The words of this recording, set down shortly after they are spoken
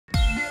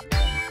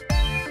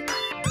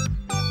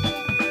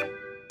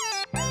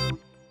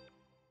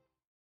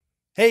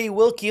Hey,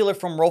 Will Keeler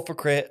from Roll for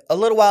Crit. A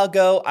little while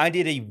ago, I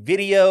did a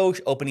video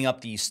opening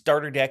up the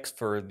starter decks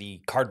for the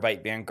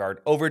Cardfight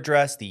Vanguard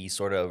overdress, the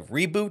sort of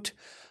reboot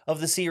of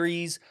the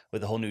series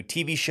with a whole new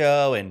TV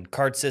show and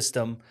card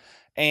system.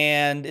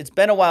 And it's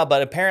been a while,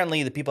 but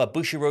apparently the people at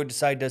Bushiroad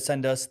decided to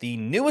send us the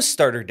newest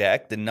starter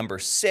deck, the number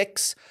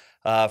 6,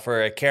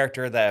 for a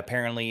character that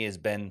apparently is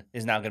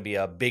now going to be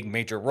a big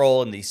major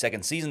role in the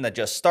second season that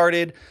just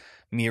started.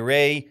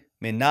 Mirei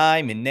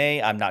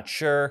Minae, I'm not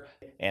sure,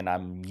 and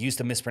I'm used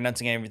to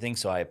mispronouncing everything,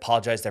 so I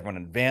apologize to everyone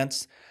in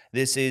advance.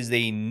 This is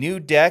a new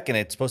deck, and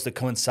it's supposed to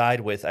coincide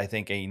with, I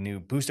think, a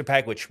new booster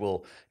pack, which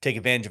will take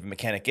advantage of a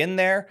mechanic in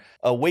there.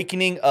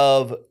 Awakening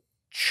of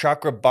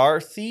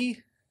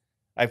Chakrabarthi.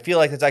 I feel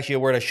like that's actually a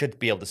word I should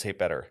be able to say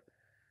better.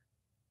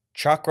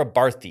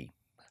 Chakrabarthi.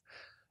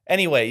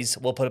 Anyways,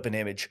 we'll put up an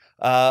image.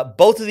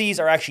 Both of these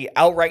are actually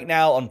out right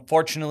now,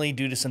 unfortunately,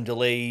 due to some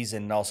delays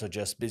and also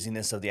just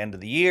busyness of the end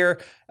of the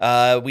year.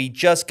 We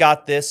just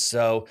got this,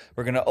 so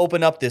we're going to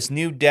open up this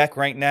new deck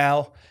right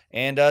now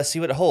and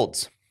see what it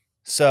holds.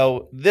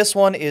 So this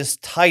one is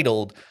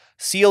titled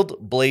Sealed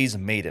Blaze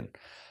Maiden.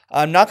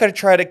 I'm not going to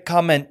try to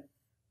comment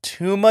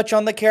too much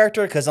on the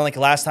character because unlike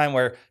last time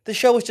where the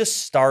show was just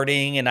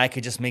starting and I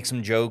could just make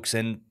some jokes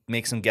and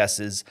make some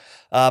guesses,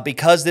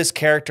 because this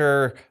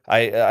character,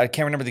 I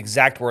can't remember the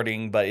exact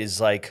wording, but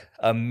is like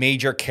a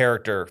major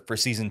character for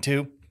season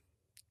 2.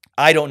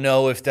 I don't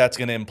know if that's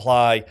going to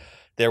imply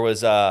there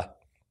was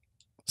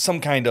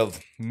some kind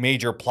of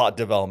major plot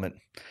development,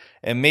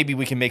 and maybe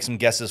we can make some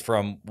guesses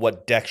from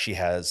what deck she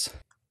has.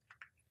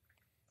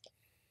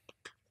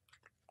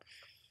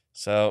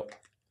 So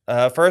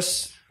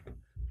first,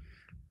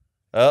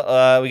 we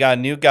got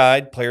a new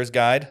guide, player's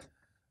guide.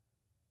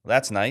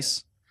 That's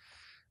nice.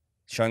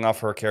 Showing off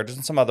her characters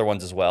and some other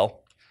ones as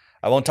well.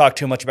 I won't talk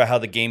too much about how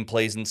the game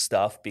plays and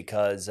stuff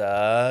because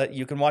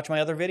you can watch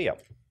my other video.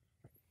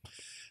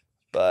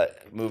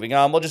 But moving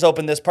on, we'll just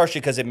open this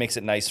partially because it makes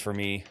it nice for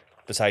me,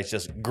 besides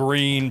just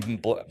green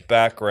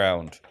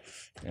background.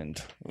 And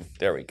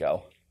there we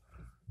go.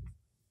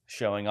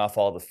 Showing off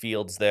all the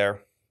fields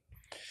there.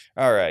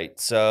 All right,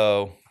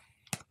 so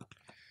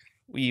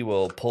we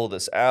will pull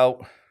this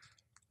out.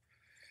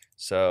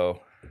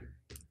 So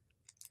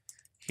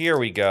here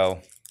we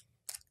go.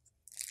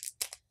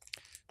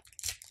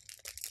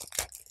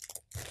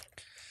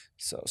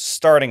 So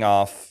starting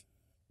off,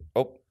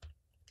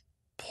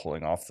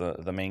 pulling off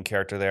the main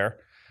character there.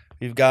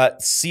 We've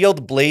got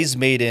Sealed Blaze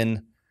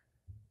Maiden,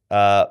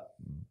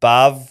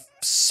 Bavsarga.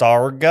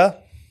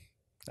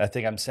 I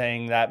think I'm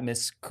saying that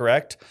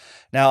miscorrect.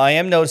 Now I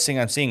am noticing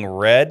I'm seeing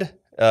red,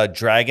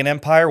 Dragon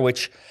Empire,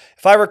 which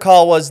if I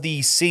recall was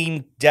the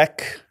same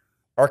deck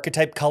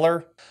archetype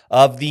color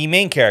of the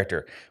main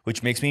character,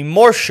 which makes me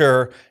more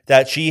sure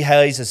that she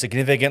has a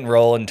significant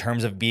role in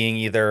terms of being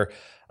either,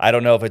 I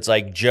don't know if it's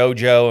like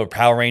JoJo or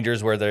Power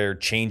Rangers where they're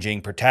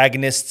changing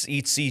protagonists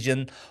each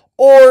season,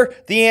 or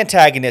the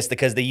antagonist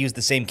because they use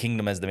the same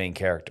kingdom as the main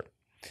character.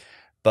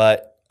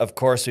 But of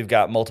course, we've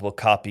got multiple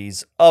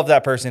copies of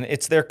that person.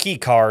 It's their key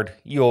card.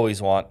 You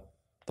always want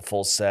the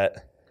full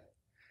set.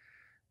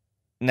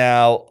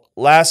 Now,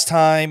 last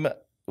time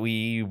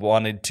we were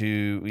able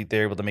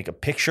to make a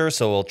picture,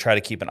 so we'll try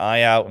to keep an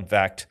eye out. In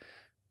fact,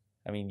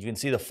 I mean, you can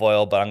see the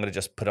foil, but I'm going to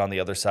just put it on the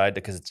other side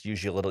because it's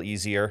usually a little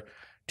easier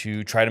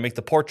to try to make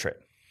the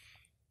portrait.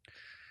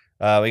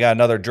 We got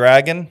another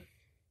dragon.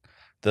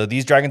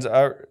 These dragons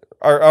are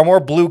more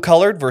blue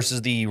colored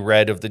versus the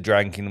red of the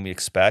Dragon Kingdom we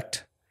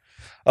expect.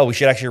 Oh, we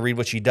should actually read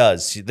what she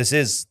does. This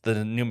is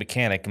the new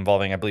mechanic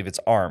involving, I believe it's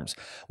arms.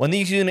 When the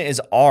unit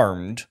is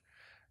armed,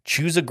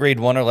 choose a grade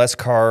 1 or less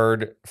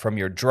card from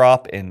your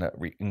drop and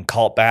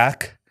call it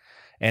back.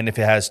 And if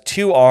it has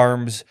 2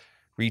 arms,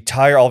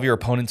 retire all of your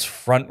opponent's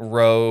front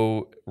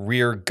row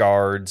rear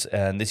guards,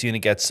 and this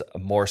unit gets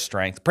more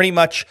strength. Pretty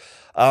much,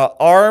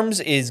 arms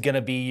is going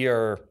to be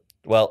your,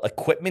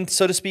 equipment,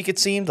 so to speak, it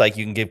seemed. Like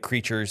you can give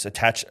creatures,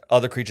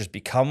 other creatures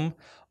become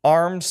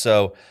armed.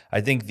 So I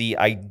think the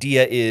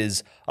idea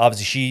is,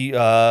 obviously,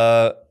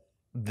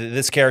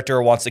 this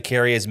character wants to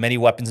carry as many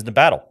weapons into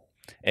battle.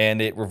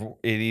 And it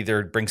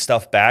either brings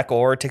stuff back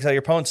or it takes out your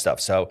opponent's stuff.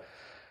 So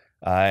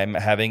I'm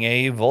having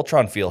a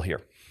Voltron feel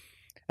here.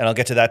 And I'll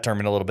get to that term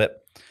in a little bit.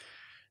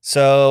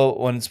 So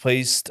when it's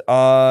placed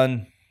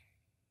on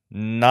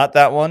not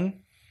that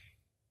one,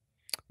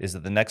 is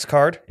it the next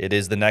card? It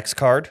is the next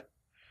card.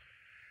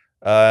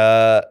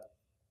 It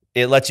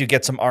lets you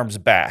get some arms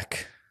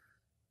back.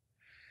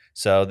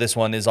 So this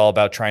one is all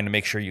about trying to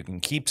make sure you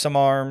can keep some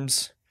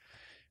arms.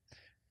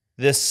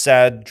 This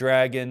sad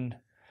dragon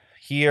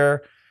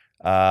here.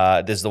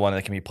 This is the one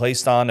that can be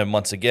placed on, and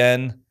once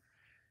again,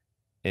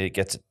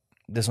 this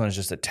one is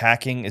just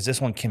attacking. Is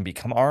this one can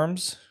become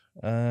arms?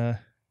 No,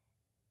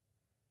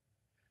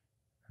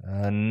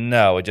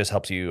 it just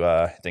helps you,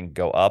 I think,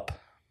 go up.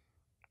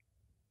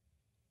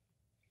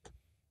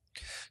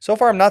 So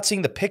far, I'm not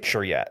seeing the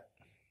picture yet.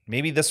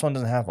 Maybe this one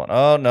doesn't have one.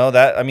 Oh no,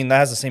 that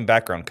has the same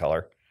background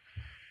color.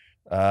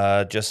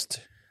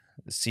 Just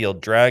sealed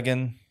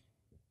dragon.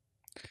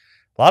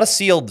 A lot of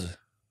sealed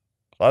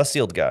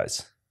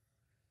guys.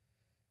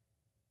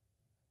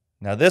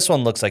 Now this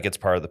one looks like it's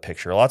part of the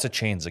picture. Lots of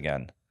chains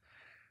again.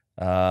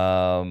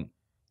 And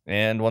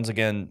once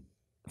again,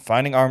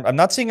 finding arms. I'm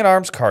not seeing an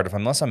arms card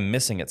unless I'm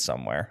missing it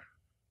somewhere.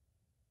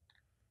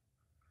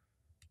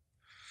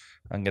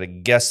 I'm going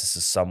to guess this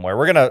is somewhere.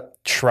 We're going to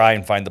try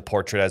and find the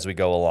portrait as we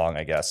go along,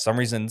 I guess. For some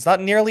reason, it's not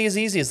nearly as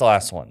easy as the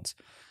last ones.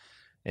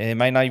 It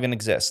might not even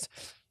exist.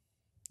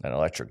 An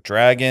electric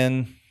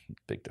dragon,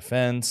 big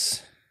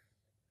defense.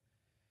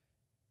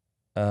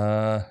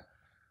 Not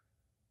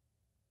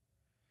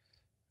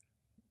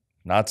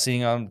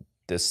seeing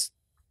this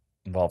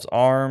involves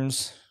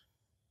arms.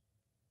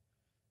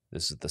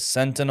 This is the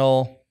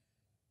Sentinel.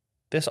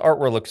 This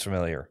artwork looks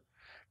familiar.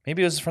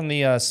 Maybe it was from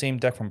the same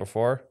deck from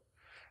before.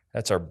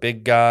 That's our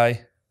big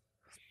guy.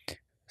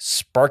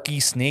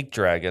 Sparky Snake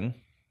Dragon.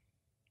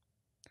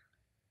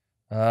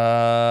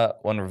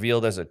 When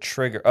revealed as a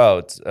trigger. Oh,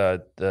 it's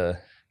the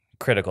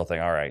critical thing.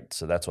 All right,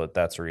 so that's what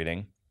that's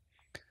reading.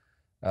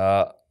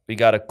 We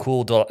got a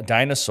cool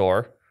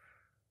dinosaur.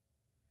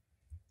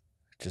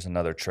 Just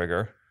another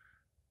trigger.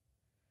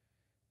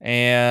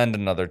 And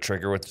another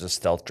trigger with the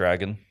stealth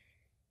dragon.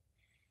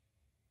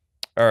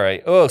 All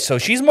right. Oh, so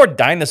she's more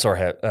dinosaur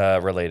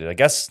related, I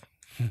guess.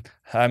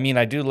 I mean,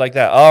 I do like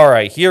that. All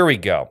right, here we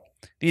go.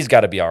 These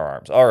got to be our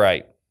arms. All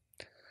right.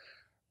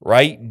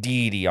 Right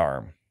deity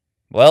arm.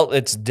 Well,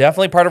 it's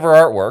definitely part of her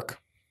artwork.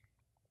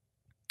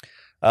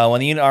 When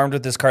the unit armed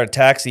with this card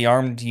attacks, the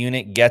armed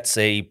unit gets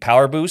a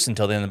power boost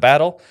until the end of the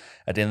battle.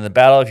 At the end of the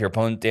battle, if your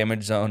opponent's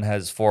damage zone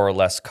has 4 or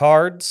less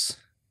cards,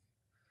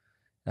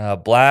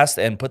 blast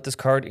and put this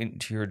card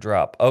into your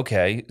drop.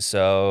 Okay,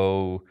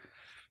 so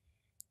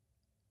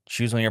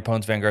choose one of your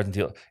opponent's vanguards and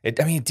deal.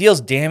 It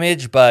deals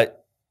damage, but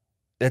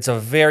it's a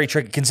very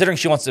tricky, considering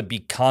she wants to be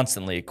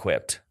constantly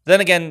equipped. Then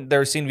again,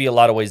 there seem to be a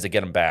lot of ways to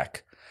get them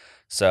back.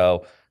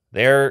 So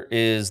there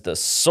is the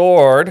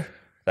sword.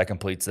 That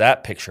completes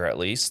that picture at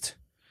least.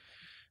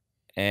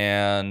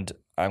 And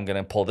I'm going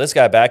to pull this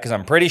guy back because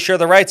I'm pretty sure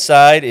the right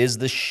side is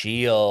the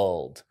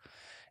shield.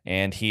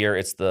 And here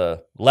it's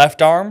the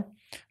left arm.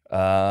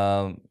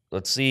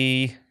 Let's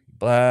see.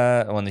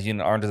 When the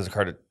unit armed with this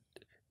card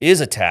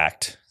is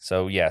attacked.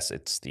 So yes,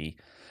 it's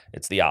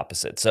the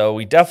opposite. So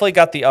we definitely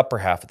got the upper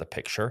half of the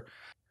picture.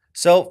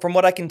 So from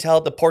what I can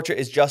tell, the portrait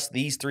is just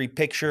these 3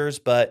 pictures,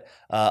 but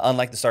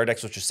unlike the starter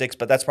decks, which are 6,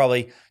 but that's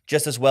probably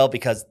just as well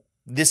because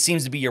this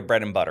seems to be your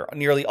bread and butter.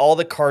 Nearly all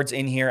the cards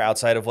in here,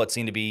 outside of what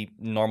seem to be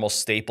normal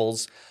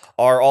staples,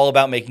 are all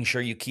about making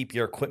sure you keep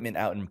your equipment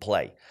out in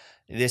play.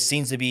 This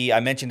seems to be, I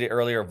mentioned it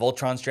earlier,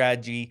 Voltron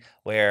strategy,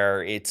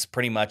 where it's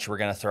pretty much we're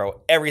going to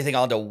throw everything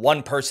onto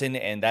one person,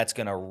 and that's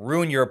going to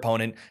ruin your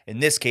opponent. In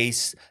this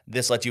case,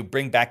 this lets you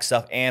bring back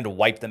stuff and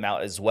wipe them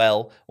out as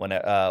well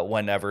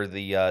whenever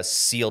the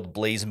sealed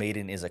Blaze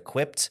Maiden is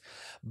equipped.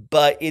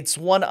 But it's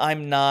one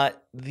I'm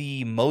not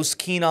the most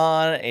keen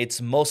on.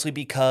 It's mostly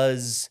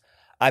because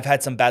I've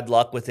had some bad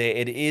luck with it.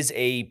 It is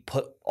a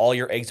put all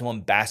your eggs in one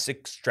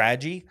basket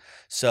strategy.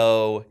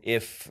 So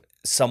if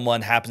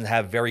someone happens to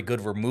have very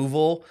good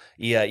removal,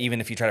 even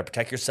if you try to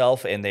protect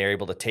yourself and they're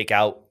able to take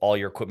out all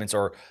your equipments,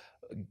 or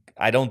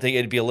I don't think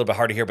it'd be a little bit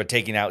hard to hear, but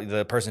taking out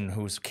the person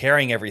who's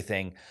carrying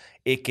everything,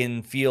 it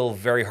can feel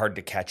very hard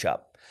to catch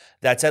up.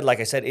 That said, like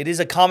I said, it is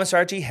a common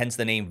strategy, hence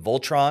the name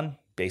Voltron,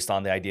 based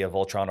on the idea of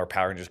Voltron or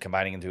Power Rangers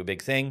combining into a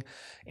big thing,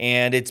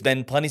 and it's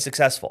been plenty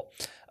successful.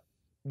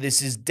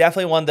 This is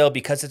definitely one, though,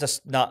 because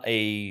it's not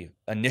a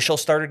initial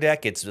starter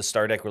deck. It's the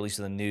starter deck released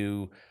with a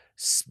new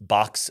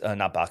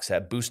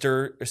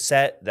booster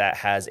set that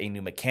has a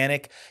new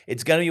mechanic.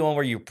 It's going to be one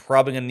where you're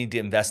probably going to need to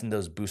invest in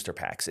those booster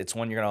packs. It's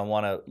one you're going to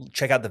want to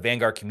check out the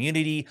Vanguard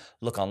community,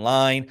 look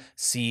online,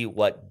 see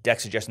what deck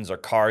suggestions or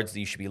cards that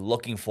you should be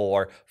looking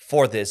for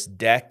this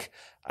deck.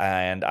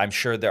 And I'm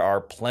sure there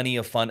are plenty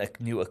of fun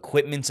new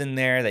equipments in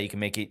there that you can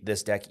make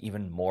this deck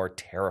even more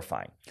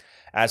terrifying.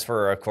 As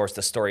for, of course,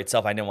 the story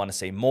itself, I didn't want to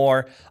say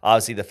more.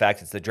 Obviously, the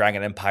fact it's the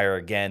Dragon Empire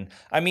again.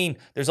 I mean,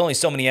 there's only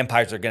so many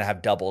empires that are going to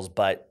have doubles,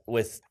 but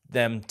with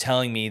them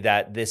telling me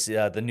that this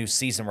the new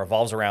season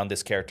revolves around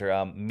this character,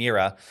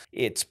 Mirei,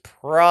 it's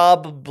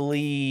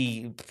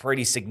probably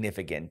pretty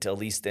significant, at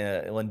least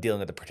when dealing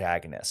with the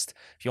protagonist.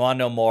 If you want to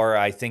know more,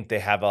 I think they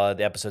have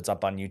the episodes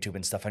up on YouTube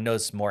and stuff. I know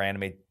it's more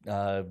anime,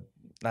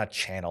 not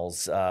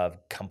channels,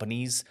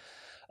 companies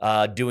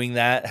doing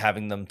that,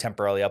 having them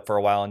temporarily up for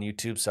a while on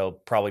YouTube. So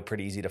probably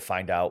pretty easy to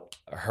find out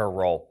her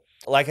role.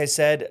 Like I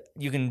said,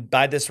 you can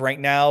buy this right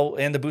now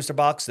in the booster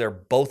box. They're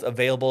both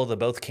available. They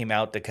both came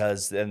out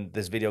because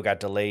this video got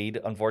delayed,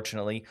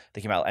 unfortunately. They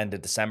came out end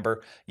of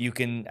December. You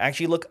can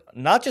actually look,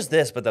 not just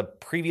this, but the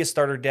previous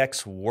starter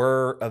decks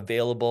were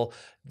available.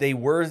 They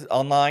were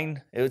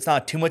online. It's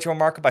not too much of a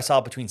markup. I saw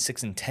it between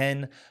 6 and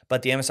 10,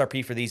 but the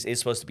MSRP for these is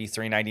supposed to be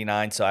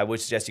 $3.99. So I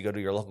would suggest you go to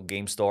your local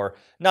game store,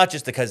 not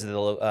just because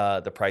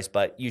of the price,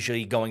 but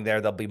usually going there,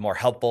 they'll be more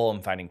helpful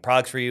in finding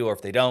products for you. Or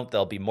if they don't,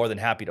 they'll be more than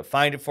happy to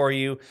find it for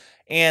you.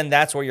 And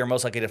that's where you're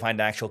most likely to find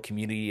an actual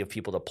community of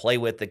people to play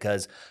with,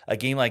 because a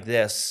game like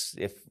this,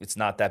 if it's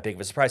not that big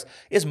of a surprise,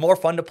 is more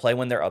fun to play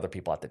when there are other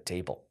people at the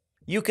table.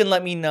 You can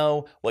let me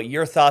know what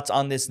your thoughts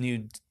on this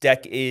new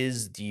deck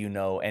is. Do you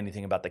know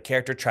anything about the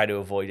character? Try to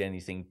avoid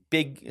anything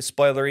big,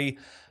 spoilery.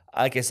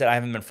 Like I said, I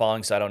haven't been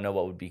following, so I don't know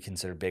what would be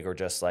considered big or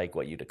just like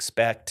what you'd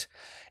expect.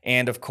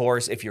 And of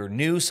course, if you're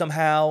new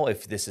somehow,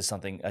 if this is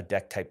a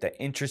deck type that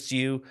interests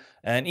you,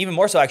 and even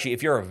more so, actually,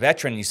 if you're a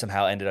veteran and you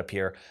somehow ended up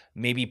here,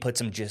 maybe put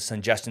some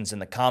suggestions in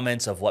the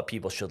comments of what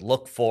people should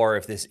look for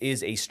if this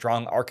is a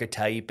strong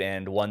archetype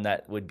and one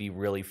that would be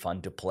really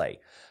fun to play.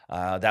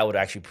 That would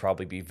actually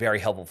probably be very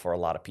helpful for a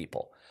lot of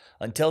people.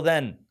 Until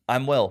then,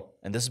 I'm Will,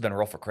 and this has been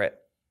Roll for Crit.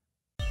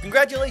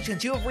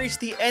 Congratulations, you have reached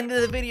the end of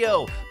the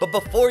video, but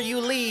before you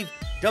leave,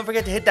 don't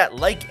forget to hit that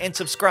like and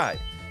subscribe.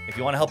 If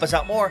you want to help us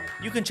out more,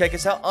 you can check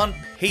us out on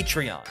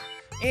Patreon.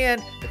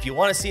 And if you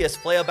want to see us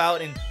play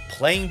about in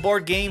playing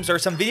board games or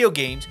some video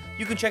games,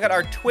 you can check out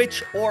our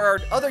Twitch or our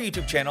other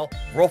YouTube channel,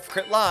 Roll for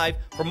Crit Live,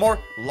 for more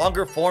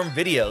longer form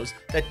videos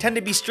that tend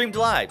to be streamed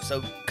live,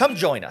 so come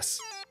join us.